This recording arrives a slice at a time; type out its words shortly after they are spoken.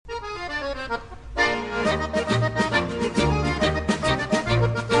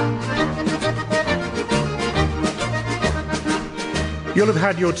You'll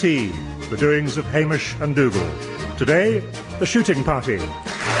have had your tea, the doings of Hamish and Dougal. Today, the shooting party.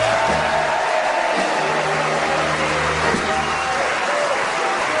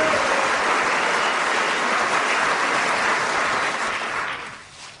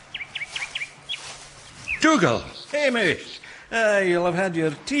 Dougal! Hamish, you'll have had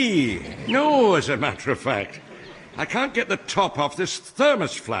your tea. No, as a matter of fact. I can't get the top off this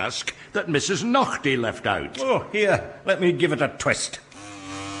thermos flask that Mrs. Naughty left out. Oh, here, let me give it a twist.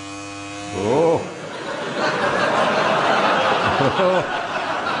 Oh.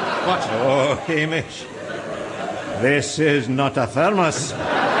 What? Oh, Hamish, this is not a thermos.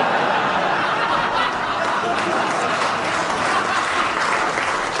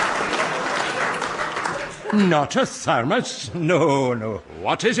 Not a thermos? No, no.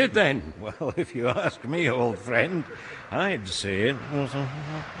 What is it then? Well, if you ask me, old friend, I'd say it was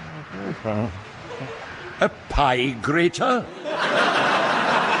A pie grater?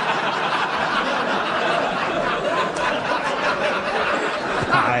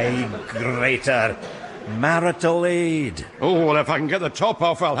 pie grater. Marital aid. Oh, well, if I can get the top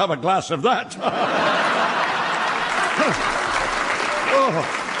off, I'll have a glass of that.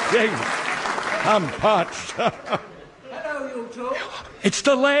 Oh, James. I'm parched. Hello, you two. It's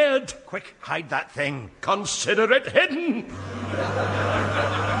the laird. Quick, hide that thing. Consider it hidden.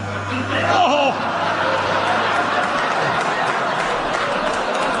 Oh!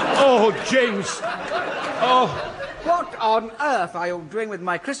 Oh, James. Oh. What on earth are you doing with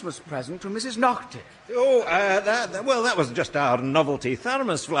my Christmas present to Mrs. Naughty? Oh, that was just our novelty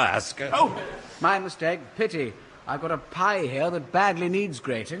thermos flask. Oh, my mistake. Pity. I've got a pie here that badly needs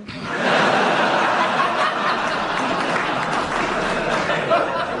grating.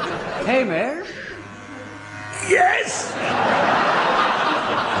 Hamish? Yes!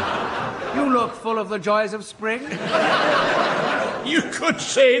 You look full of the joys of spring. You could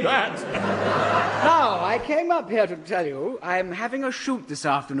say that. Now, I came up here to tell you I'm having a shoot this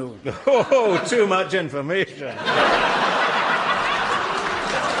afternoon. Oh, too much information.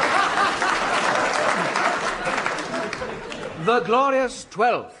 The glorious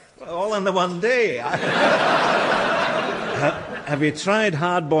 12th. All in the one day. Have you tried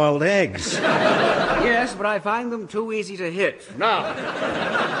hard-boiled eggs? Yes, but I find them too easy to hit. Now,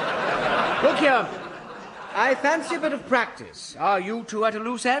 look here. I fancy a bit of practice. Are you two at a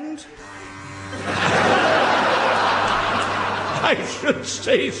loose end? I should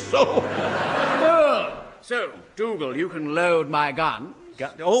say so. Good. So, Dougal, you can load my gun.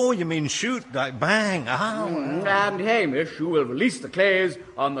 Oh, you mean shoot, like bang. Ah. And Hamish, you will release the clays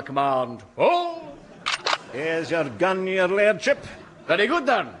on the command. Oh! Here's your gun, your lairdship. Very good,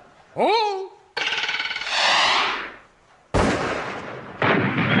 then. Oh!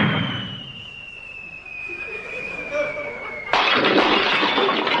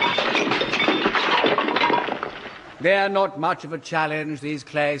 They're not much of a challenge, these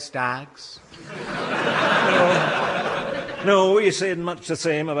clay stags. No, you said much the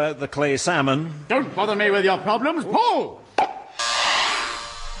same about the clay salmon. Don't bother me with your problems. Pull!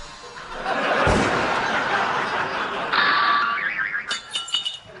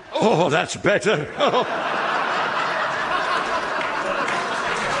 Oh, that's better. Oh.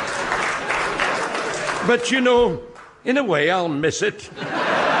 But, you know, in a way, I'll miss it.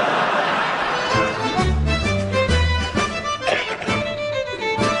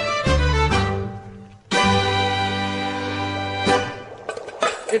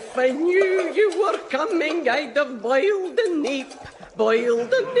 If I knew you were coming, I'd have boiled a neep,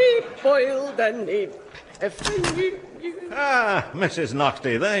 boiled a neep, boiled a neep. If I knew you... Ah, Mrs.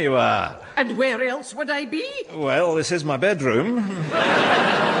 Naughty, there you are. And where else would I be? Well, this is my bedroom.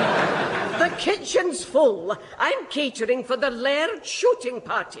 The kitchen's full. I'm catering for the Laird shooting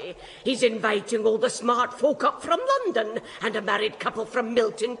party. He's inviting all the smart folk up from London and a married couple from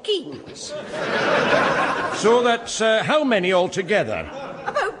Milton Keynes. So that's how many altogether?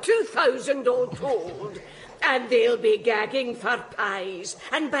 About 2,000 all told. And they'll be gagging for pies.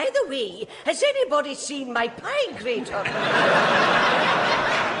 And by the way, has anybody seen my pie grater?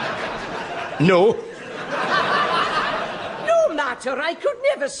 No. No matter, I could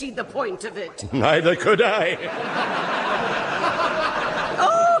never see the point of it. Neither could I.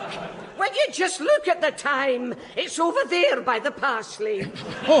 Oh, will you just look at the time? It's over there by the parsley.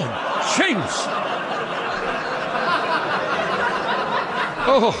 Oh, James!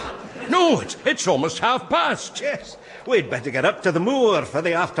 Oh, no, it's almost 5:30. Yes, we'd better get up to the moor for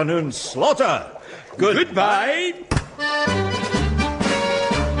the afternoon slaughter. Goodbye.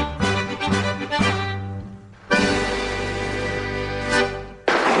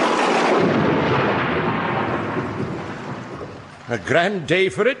 A grand day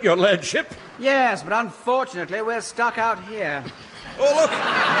for it, your lordship. Yes, but unfortunately we're stuck out here. Oh, look!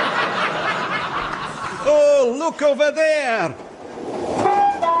 Oh, look over there!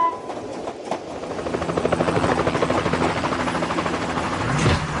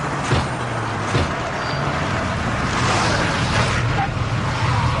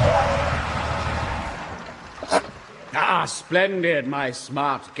 Ah, splendid. My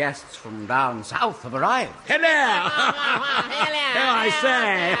smart guests from down south have arrived. Hello! I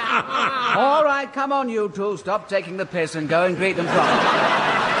say. All right, come on, you two. Stop taking the piss and go and greet them properly.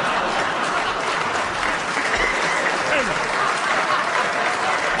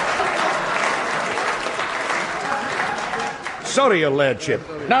 Sorry, your lordship.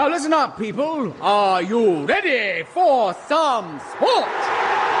 Now listen up, people. Are you ready for some sport?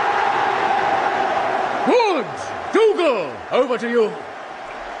 Good. Dougal, over to you.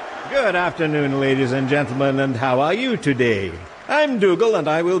 Good afternoon, ladies and gentlemen, and how are you today? I'm Dougal, and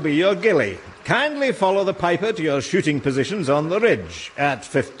I will be your gilly. Kindly follow the piper to your shooting positions on the ridge. At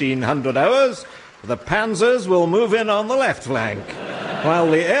 1500 hours, the panzers will move in on the left flank, while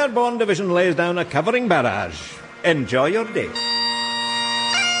the airborne division lays down a covering barrage. Enjoy your day.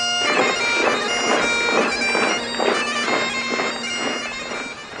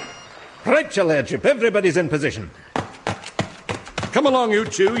 Right, your lordship, everybody's in position. Come along, you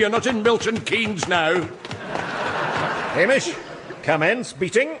two. You're not in Milton Keynes now. Hamish, commence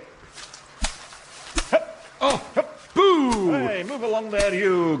beating. Oh, boo! Hey, move along there,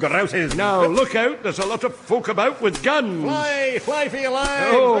 you grouses. Now, look out. There's a lot of folk about with guns. Fly for your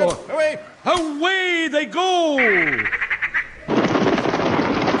life. Oh. Away. Away they go!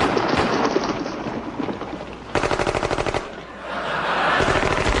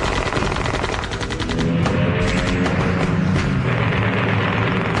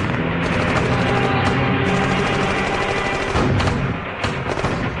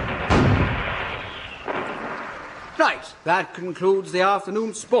 Right, that concludes the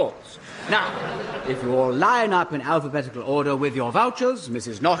afternoon sports. Now, if you all line up in alphabetical order with your vouchers,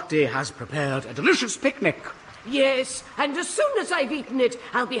 Mrs. Naughty has prepared a delicious picnic. Yes, and as soon as I've eaten it,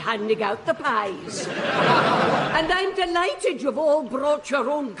 I'll be handing out the pies. And I'm delighted you've all brought your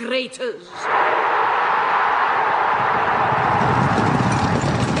own graters.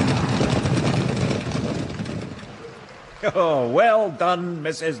 Oh, well done,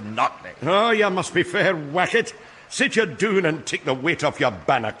 Mrs. Naughty. Oh, you must be fair whacket. Sit you doon and take the weight off your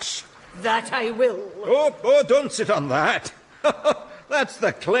bannocks. That I will. Oh, don't sit on that. That's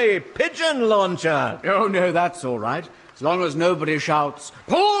the clay pigeon launcher. Oh, no, that's all right. As long as nobody shouts,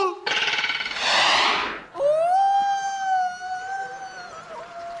 Paul!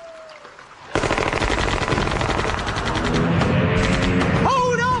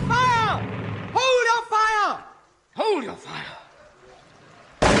 Hold your fire! Hold your fire! Hold your fire!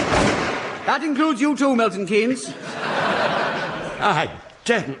 That includes you too, Milton Keynes. I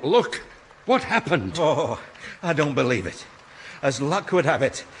daren't look. What happened? Oh, I don't believe it. As luck would have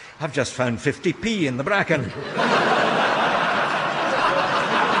it, I've just found 50p in the bracken.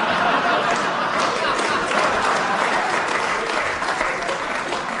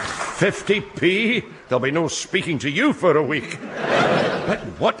 50p? There'll be no speaking to you for a week. But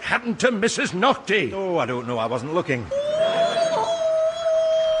what happened to Mrs. Naughty? Oh, I don't know. I wasn't looking.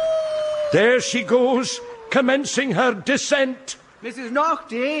 There she goes, commencing her descent. Mrs.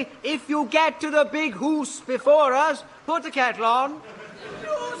 Naughty, if you get to the big hoose before us, put the kettle on.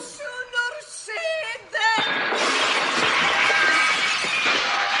 No sooner said than...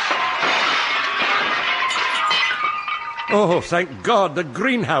 Oh, thank God, the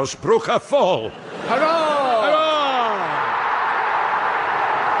greenhouse broke her fall. Hurrah! Hurrah!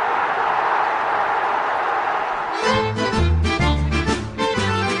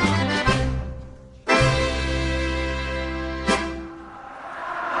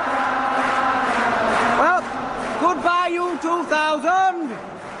 Well, goodbye, you 2000.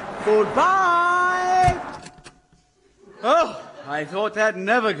 Goodbye. Oh, I thought that'd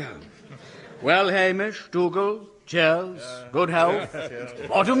never go. Well, Hamish, Dougal, cheers, good health.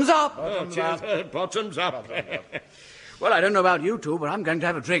 Bottoms up. Bottoms up. Well, I don't know about you two, but I'm going to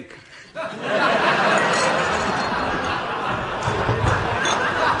have a drink.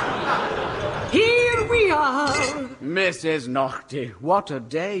 Here we are. Mrs. Naughty, what a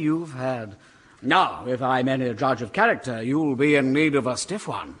day you've had. Now, if I'm any judge of character, you'll be in need of a stiff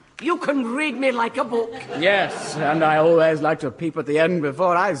one. You can read me like a book. Yes, and I always like to peep at the end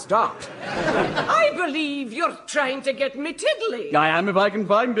before I start. I believe you're trying to get me tiddly. I am if I can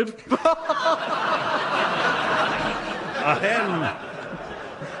find it.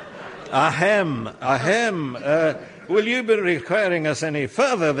 Ahem, ahem. Will you be requiring us any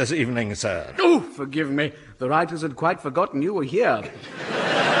further this evening, sir? Oh, forgive me. The writers had quite forgotten you were here.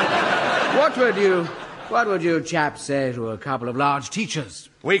 What would you chaps say to a couple of large teachers?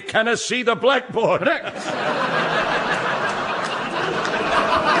 We cannot see the blackboard. Correct.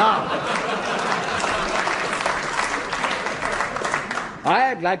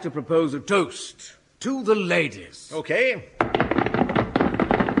 I'd like to propose a toast to the ladies. Okay.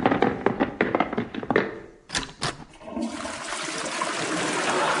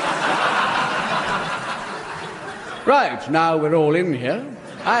 Right, now we're all in here.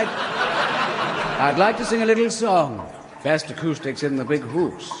 I'd like to sing a little song. Best acoustics in the big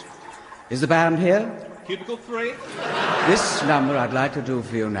house. Is the band here? Cubicle 3. This number I'd like to do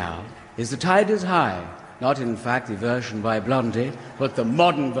for you now is The Tide is High. Not, in fact, the version by Blondie, but the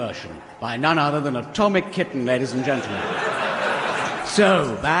modern version by none other than Atomic Kitten, ladies and gentlemen.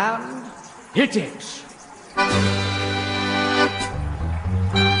 So, band, hit it.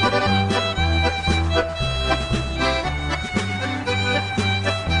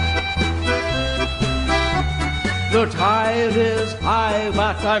 The tide is high,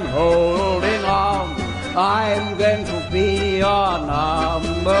 but I'm holding on. I'm going to be your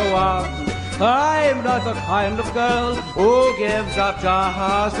number one. I'm not the kind of girl who gives up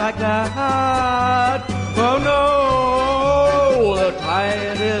just like that. Oh no, the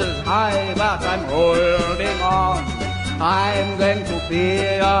tide is high, but I'm holding on. I'm going to be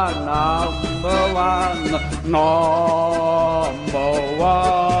your number one. Number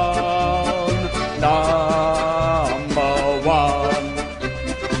one. Number one.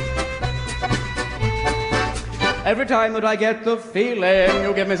 Every time that I get the feeling,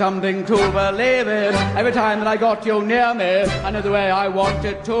 you give me something to believe in. Every time that I got you near me, I know the way I want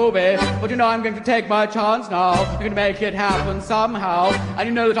it to be. But you know I'm going to take my chance now. I'm going to make it happen somehow. And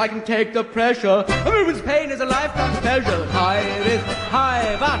you know that I can take the pressure. A moment's pain is a lifetime's pleasure. The tide is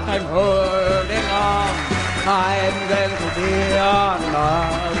high, but I'm holding on. I'm going to be your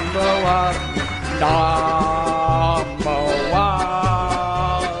number one. Number one.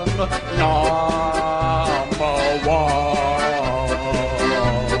 Number one.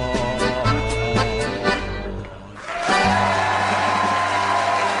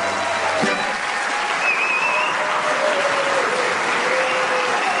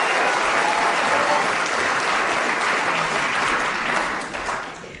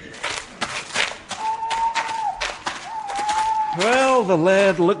 Well, the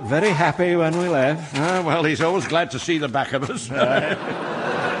laird looked very happy when we left. Well, he's always glad to see the back of us.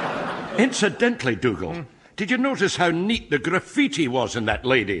 Incidentally, Dougal, did you notice how neat the graffiti was in that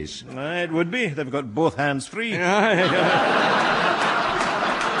lady's? It would be. They've got both hands free.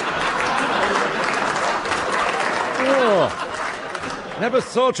 Oh, never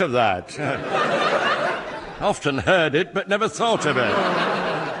thought of that. Often heard it, but never thought of it.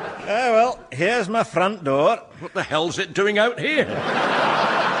 Well, here's my front door. What the hell's it doing out here?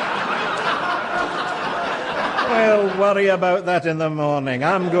 We'll worry about that in the morning.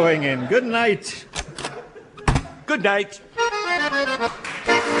 I'm going in. Good night. Good night.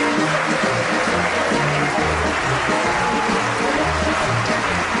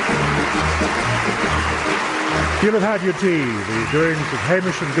 You'll have had your tea. The Doings of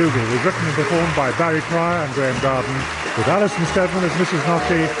Hamish and Dougal was written and performed by Barry Cryer and Graham Garden, with Alison Steadman as Mrs.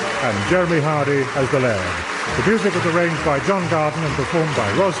 Nockley and Jeremy Hardy as the Laird. The music was arranged by John Garden and performed by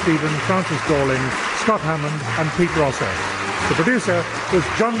Ros Stephen, Francis Galling, Scott Hammond and Pete Rosser. The producer was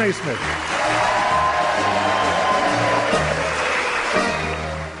John Naismith.